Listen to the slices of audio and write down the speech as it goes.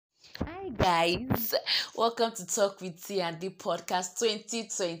guys, welcome to Talk with T and the podcast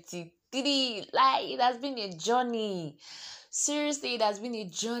 2023. Like, it has been a journey. Seriously, it has been a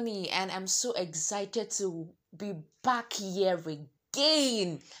journey, and I'm so excited to be back here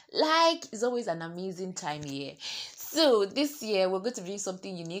again. Like, it's always an amazing time here. So this year we're going to be doing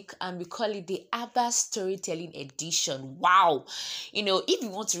something unique, and we call it the Abba Storytelling Edition. Wow. If you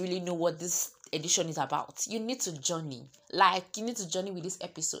want to really know what this edition is about, you need to journey. You need to journey with this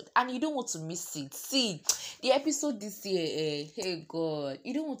episode, and you don't want to miss it. See, the episode this year, hey God,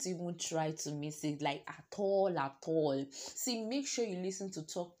 you don't want to even try to miss it, like at all. See, make sure you listen to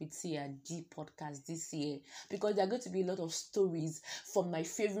Talk with T and G podcast this year, because there are going to be a lot of stories from my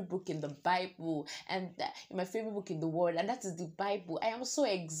favorite book in the Bible and my favorite book in the world, and that is the Bible. I am so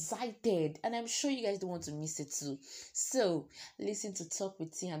excited, and I'm sure you guys don't want to miss it too. So listen to Talk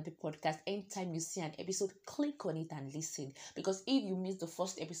with T and the podcast. Anytime you see an episode, click on it and listen, because if you miss the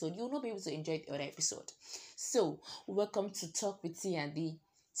first episode, you'll not be able to enjoy the other episode. So welcome to Talk with T and the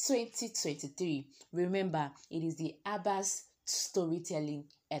 2023. Remember, it is the Abba's Storytelling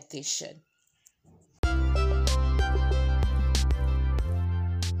Edition.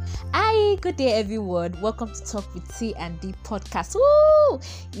 Hi, good day everyone. Welcome to Talk with T and D podcast. Woo!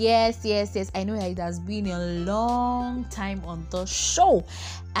 Yes. I know that it has been a long time on the show,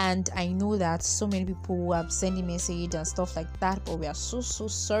 and I know that so many people who have sending message and stuff like that, but we are so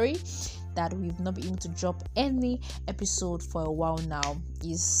sorry that we've not been able to drop any episode for a while now.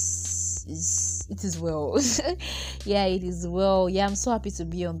 It is well. Yeah, it is well. Yeah, I'm so happy to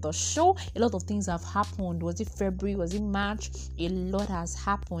be on the show. A lot of things have happened. Was it February? Was it March? A lot has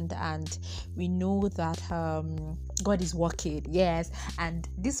happened, and we know that God is working. Yes, and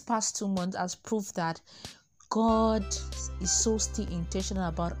this past 2 months has proved that God is so still intentional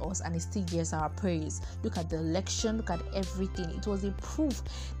about us, and He still hears our prayers. Look at the election, look at everything. It was a proof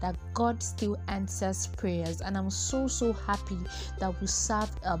that God still answers prayers, and I'm so happy that we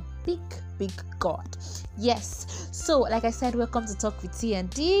serve a big God. Yes. So, like I said, welcome to Talk with T and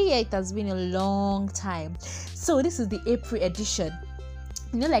D. Yeah, it has been a long time. So this is the April edition.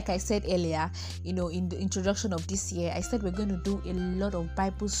 Like I said earlier, in the introduction of this year, I said we're going to do a lot of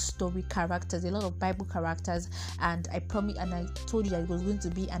Bible story characters, a lot of Bible characters, and I promised, and I told you that it was going to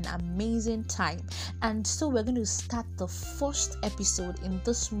be an amazing time. And so we're going to start the first episode in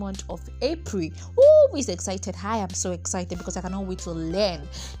this month of April. Who is excited? I am so excited because I cannot wait to learn.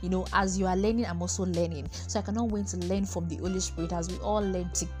 As you are learning, I'm also learning. So I cannot wait to learn from the Holy Spirit as we all learn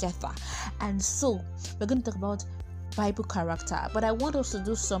together. And so we're going to talk about Bible character, but I want us to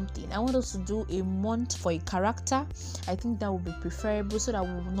do something. I want us to do a month for a character. I think that would be preferable, so that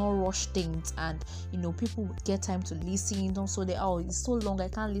we will not rush things, and people would get time to listen. Also, it's so long, I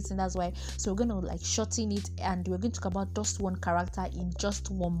can't listen. That's why. So we're gonna shorten it, and we're going to talk about just one character in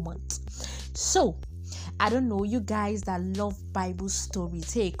just 1 month. So I don't know, you guys that love Bible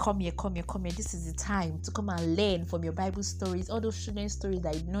stories, hey, come here. This is the time to come and learn from your Bible stories, all those children's stories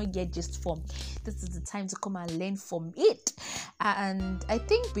that you don't get just from. This is the time to come and learn from it. And I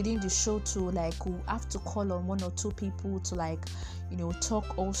think within the show too, we'll have to call on 1 or 2 people to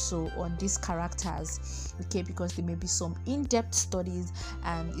talk also on these characters, okay, because there may be some in-depth studies,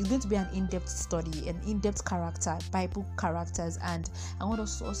 and it's going to be an in-depth study, an in-depth character, Bible characters, and I want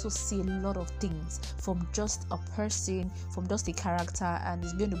us to also see a lot of things from just a person, from just a character, and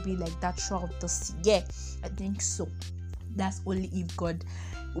it's going to be like that throughout this year. I think so. That's only if God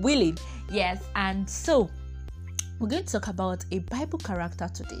willing. Yes. And so we're going to talk about a Bible character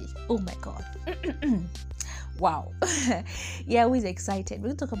today. Oh my God. Wow. Yeah, who is excited? We're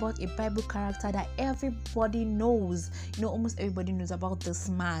going to talk about a Bible character that everybody knows. Almost everybody knows about this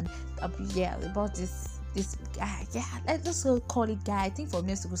man. About this guy. Yeah, let's just call it guy. I think for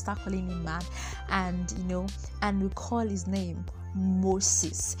next we'll start calling him man. And and we call his name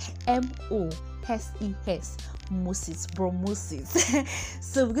Moses. Moses. Moses, bro, Moses.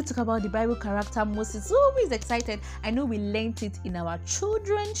 So we're going to talk about the Bible character Moses. So who is excited? I know we learned it in our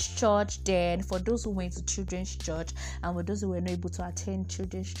children's church. Then for those who went to children's church, and for those who were not able to attend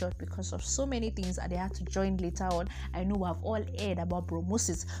children's church because of so many things, and they had to join later on, I know we have all heard about bro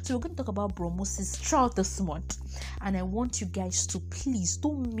Moses. So we're going to talk about bro Moses throughout this month, and I want you guys to please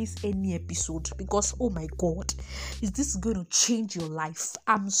don't miss any episode, because oh my God, is this going to change your life?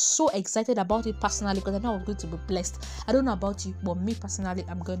 I'm so excited about it personally, because I know I'm going to be blessed. I don't know about you, but me personally,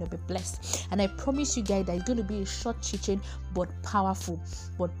 I'm going to be blessed. And I promise you guys that it's going to be a short teaching, but powerful.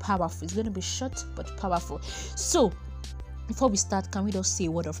 It's going to be short but powerful. So before we start, can we just say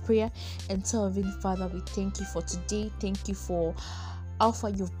a word of prayer and tell Heavenly Father, we thank you for today. Thank you for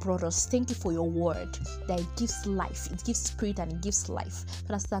Alpha, you've brought us. Thank you for your word that it gives life, it gives spirit, and it gives life.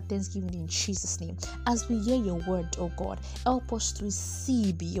 Father, start thanksgiving in Jesus' name. As we hear your word, oh God, help us to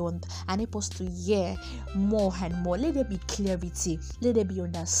see beyond and help us to hear more and more. Let there be clarity, let there be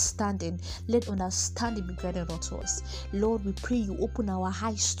understanding, let understanding be granted unto us. Lord, we pray you open our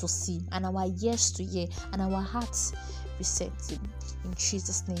eyes to see and our ears to hear and our hearts receptive. In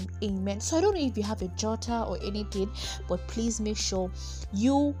Jesus' name, amen. So I don't know if you have a jotter or anything, but please make sure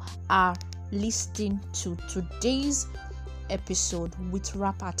you are listening to today's episode with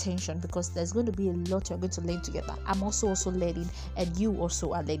rapt attention, because there's going to be a lot you're going to learn together. I'm also learning, and you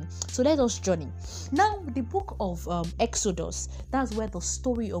also are learning. So let us journey. Now, the book of Exodus, that's where the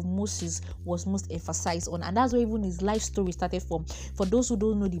story of Moses was most emphasized on, and that's where even his life story started from. For those who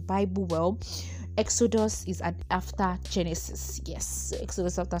don't know the Bible well, Exodus is after Genesis. Yes,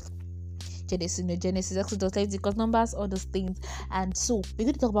 Exodus after Genesis, Exodus, Leviticus, Numbers, all those things. And so we're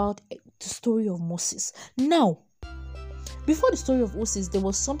going to talk about the story of Moses. Now, before the story of Moses, there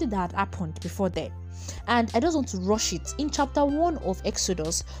was something that had happened before that, and I just want to rush it. In chapter 1 of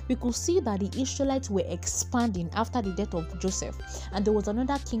Exodus, we could see that the Israelites were expanding after the death of Joseph, and there was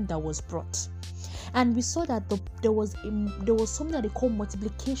another king that was brought. And we saw that there was something that they call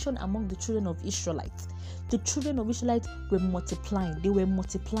multiplication among the children of Israelites. The children of Israelites were multiplying. They were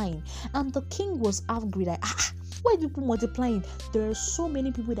multiplying. And the king was angry like, why are people multiplying? There are so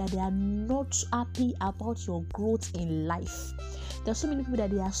many people that they are not happy about your growth in life. There are so many people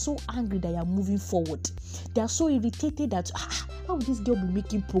that they are so angry that you are moving forward. They are so irritated that, how will this girl be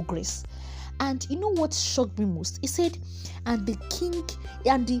making progress? And you know what shocked me most? He said, and the king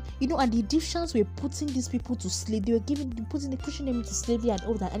and the Egyptians were putting these people to slavery. They were pushing them into slavery and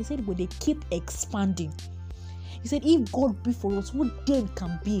all that. And he said, but they keep expanding. He said, if God be for us, who then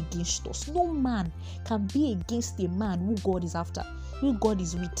can be against us? No man can be against a man who God is after, who God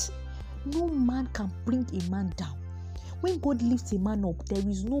is with. No man can bring a man down. When God lifts a man up, there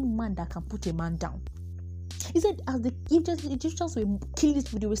is no man that can put a man down. He said, as the Egyptians were killing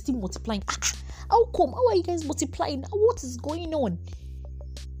people, they were still multiplying. How come? How are you guys multiplying? What is going on?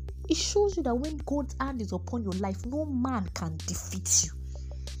 It shows you that when God's hand is upon your life, no man can defeat you.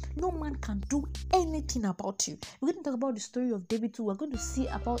 No man can do anything about you. We're going to talk about the story of David too. We're going to see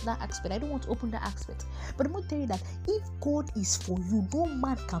about that aspect. I don't want to open that aspect, but I'm going to tell you that if God is for you, no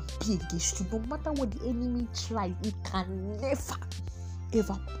man can be against you. No matter what the enemy tries, it can never,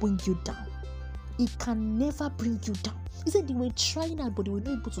 ever bring you down. It can never bring you down. He said they were trying out, but they were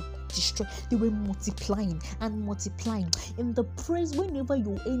not able to destroy. They were multiplying and multiplying. In the praise, whenever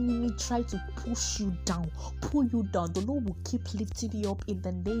your enemy tries to push you down, pull you down, the Lord will keep lifting you up in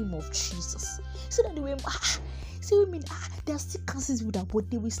the name of Jesus. So that they were, there are still cancers with that, but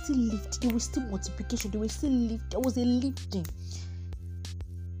they will still lift. There was still multiplication. They will still lift. There was a lifting.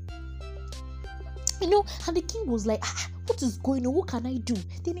 And the king was like, what is going on? What can I do?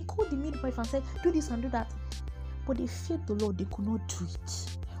 Then he called the midwife and said, do this and do that. But they feared the Lord, they could not do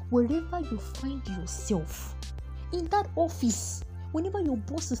it. Wherever you find yourself, in that office, whenever your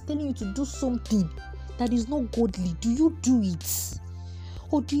boss is telling you to do something that is not godly, do you do it?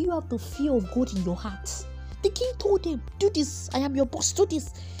 Or do you have the fear of God in your heart? The king told him, do this, I am your boss, do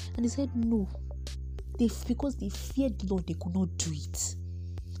this. And he said, no. Because they feared the Lord, they could not do it.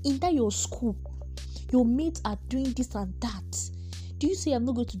 In that your school, your mates are doing this and that. Do you say, I'm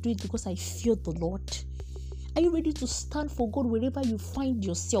not going to do it because I fear the Lord? Are you ready to stand for God wherever you find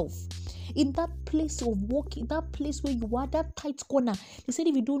yourself? In that place of work, in that place where you are, that tight corner. They said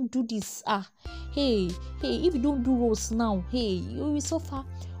if you don't do this, if you don't do roles now, you will suffer.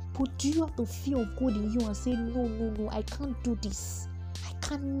 But do you have the fear of God in you and say, no, I can't do this. I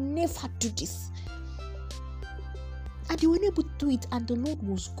can never do this. And they were able to do it, and the Lord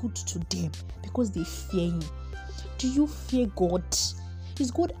was good to them because they fear Him. Do you fear God? Is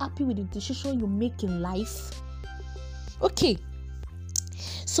God happy with the decision you make in life? Okay.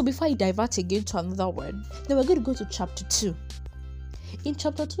 So before I divert again to another word, then we're going to go to chapter 2. In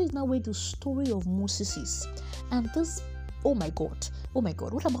chapter 2 is now where the story of Moses is. And this, oh my God,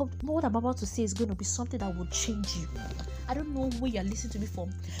 what I'm about to say is going to be something that will change you. I don't know where you're listening to me from,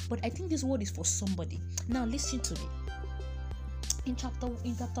 but I think this word is for somebody. Now listen to me. In chapter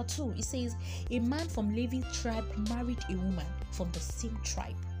 2, it says, a man from Levi tribe married a woman from the same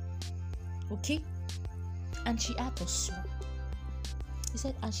tribe. Okay? And she had a son. He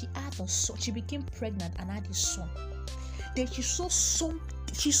said, and she had a son. She became pregnant and had a son. Then she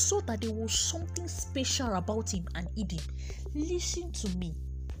saw that there was something special about him and hid him. Listen to me.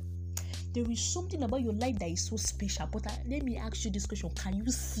 There is something about your life that is so special. But let me ask you this question. Can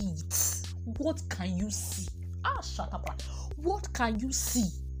you see it? What can you see? Shut up. What can you see?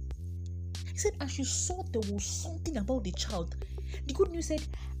 He said, and she saw there was something about the child. The good news said,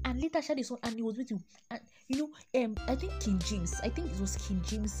 and later she had a son, and he was with you. And I think it was King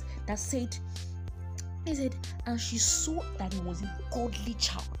James that said, he said, and she saw that it was a godly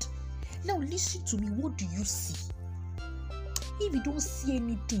child. Now listen to me. What do you see? If you don't see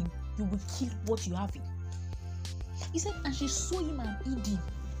anything, you will kill what you have. He said, and she saw him and hid him,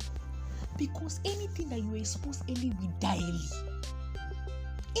 because anything that you expose early will die early.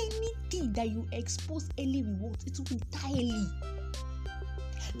 Anything that you expose early will it will die early.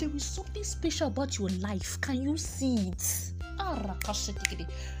 There is something special about your life. Can you see it?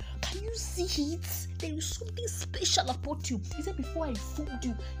 Can you see it? There is something special about you. He said, before I formed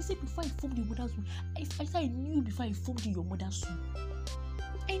you. He said, before I formed your mother's womb. I said, I knew you before I formed you, your mother's womb.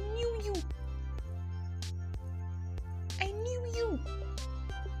 I knew you. I knew you.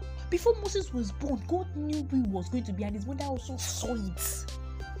 Before Moses was born, God knew who he was going to be, and his mother also saw it.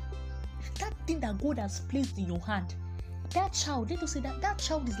 That thing that God has placed in your hand, that child, let us say that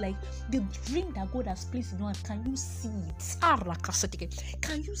child is like the dream that God has placed in your hand. Can you see it?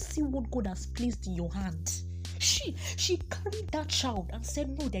 Can you see what God has placed in your hand? She carried that child and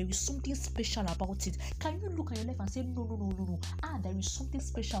said, no, there is something special about it. Can you look at your life and say, no. There is something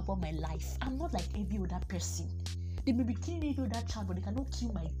special about my life. I'm not like every other person. They may be killing every other child, but they cannot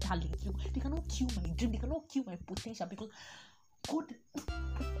kill my talent. They cannot kill my dream. They cannot kill my potential, because God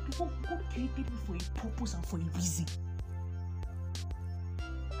created me for a purpose and for a reason.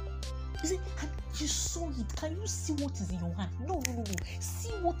 You see, and you saw it. Can you see what is in your hand? No. See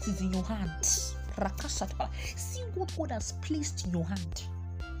what is in your hand. See what God has placed in your hand.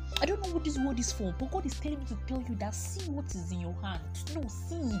 I don't know what this word is for, but God is telling me to tell you that see what is in your hand. No,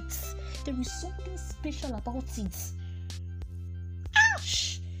 see it. There is something special about it. I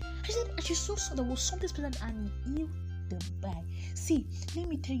said, and she saw there was something special, and he healed the bag. See, let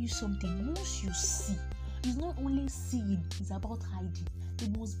me tell you something. Once you see, it's not only seeing, it's about hiding. There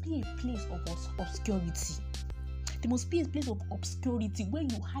must be a place of obscurity. There must be a place of obscurity where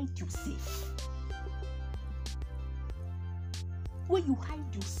you hide yourself. Where you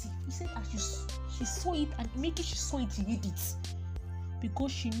hide yourself. He said, as she saw it, and maybe she saw it, she hid it.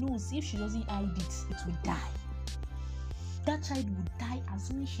 Because she knows if she doesn't hide it, it will die. That child will die as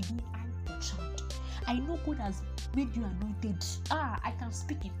soon as she didn't hide the child. I know God has made you anointed. I can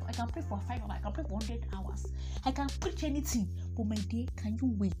speak it. I can pray for 5 hours. I can pray for 100 hours. I can preach anything. But my dear, can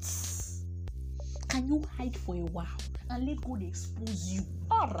you wait? Can you hide for a while and let God expose you?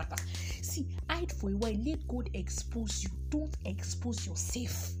 See, hide for a while. Let God expose you. Don't expose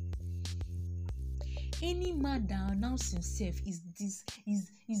yourself. Any man that announces himself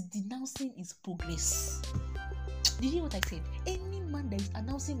is denouncing his progress. Did you hear what I said? Any man that is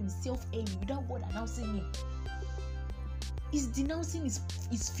announcing himself early without God announcing him is denouncing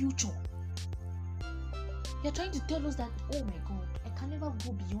his future. You're trying to tell us that, oh my God, I can never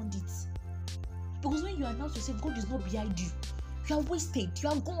go beyond it. Because when you announce yourself, God is not behind you. You are wasted. You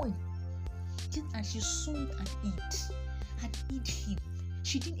are gone. And she saw it and hid him.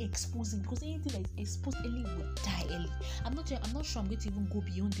 She didn't expose him, because anything that is exposed early will die early. I'm not sure I'm going to even go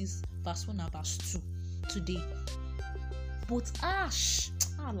beyond this verse 1 and verse 2 today. But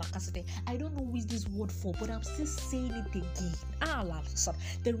I don't know who is this word for, but I'm still saying it again.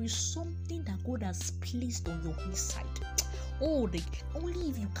 There is something that God has placed on your inside. Only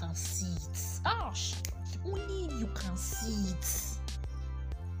if you can see it. Only if you can see it.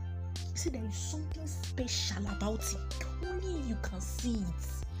 See, there is something special about it. Only if you can see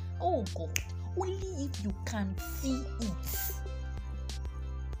it. Oh God, only if you can see it.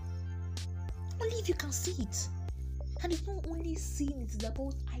 Only if you can see it. And it's not only seeing it, it's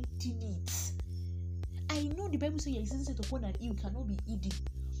about hiding it. I know the Bible says, it's said upon an hill cannot be hidden.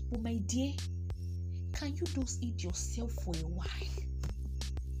 But my dear, can you just hid yourself for a while?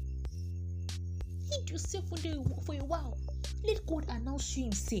 Hid yourself for a while. Let God announce you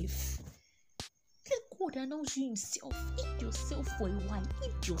himself. Let God announce you himself. Hid yourself for a while.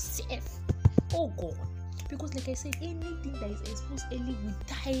 Hid yourself. Oh God. Because like I said, anything that is exposed early will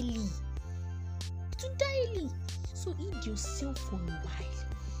die early. It will die early. So hid yourself for a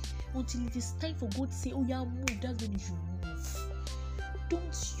while. Until it is time for God to say, oh yeah, move. That's when you should move.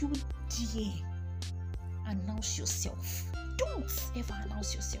 Don't you dare announce yourself. Don't ever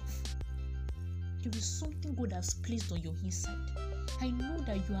announce yourself. There is something God has placed on your inside. I know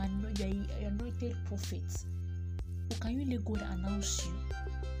that you are an anointed prophet. But can you let God announce you?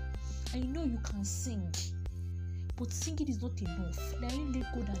 I know you can sing, but singing is not enough. Can you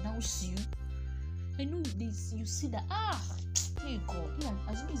let God announce you? I know this. You see that hey God,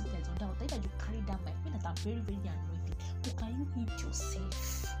 as me is like on doubt that you carry that mic, mean that I'm very very anointed. But can you hate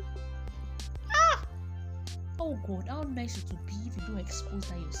yourself? Oh God, how nice it would be if you don't expose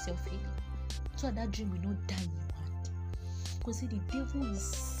that yourself early, so that dream will not die in your hand. Because see, the devil is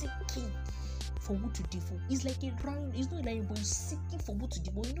seeking for who to devour. It's like a lion. It's not like, but he's seeking for who to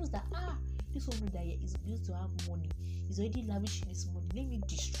devour. He knows that this one knows that he's used to have money. He's already lavishing his money. Let me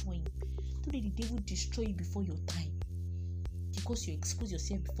destroy him. Don't let the devil destroy you before your time, because you expose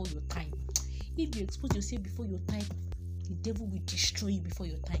yourself before your time. If you expose yourself before your time, the devil will destroy you before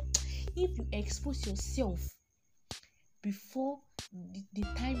your time. If you expose yourself before the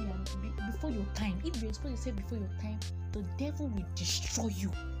time, before your time, if you expose yourself before your time, the devil will destroy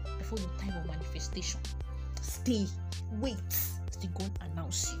you before your time of manifestation. Stay, wait till God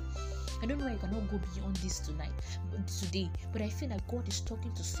announce you. I don't know why I cannot go beyond this today, but I feel like God is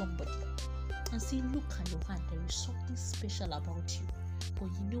talking to somebody and say, look at your hand, there is something special about you. But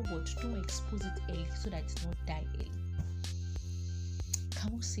you know what? Don't expose it early so that it not die early.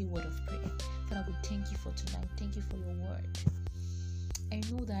 Can we say a word of prayer? Father, we thank you for tonight. Thank you for your word. I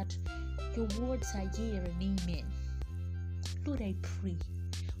know that your words are yea and amen. Lord, I pray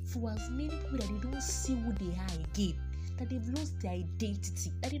for as many people that they don't see who they are again, that they've lost their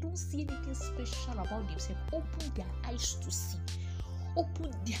identity, that they don't see anything special about themselves. Open their eyes to see.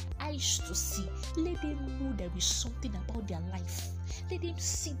 Open their eyes to see. Let them know there is something about their life. Let them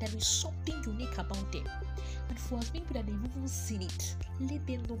see there is something unique about them. And for as many people that they've even seen it, let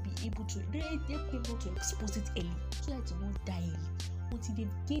them not be able to, let them not to expose it early, so that it will not die early, until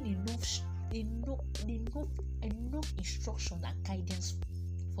they've gained enough instruction and guidance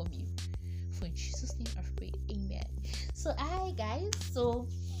from you. For in Jesus' name I pray, amen. So hi guys,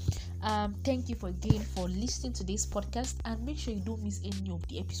 thank you for listening to this podcast, and make sure you don't miss any of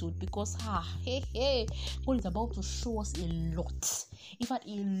the episode, because God is about to show us a lot. In fact,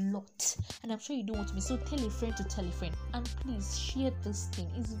 a lot, and I'm sure you don't want to miss. So tell a friend to tell a friend, and please share this thing.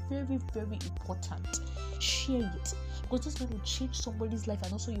 It's very very important. Share it, because it's going to change somebody's life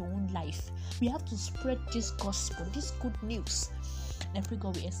and also your own life. We have to spread this gospel, this good news. And I pray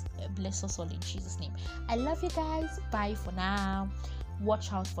God will bless us all in Jesus' name. I love you guys. Bye for now.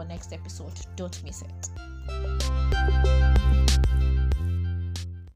 Watch out for next episode. Don't miss it.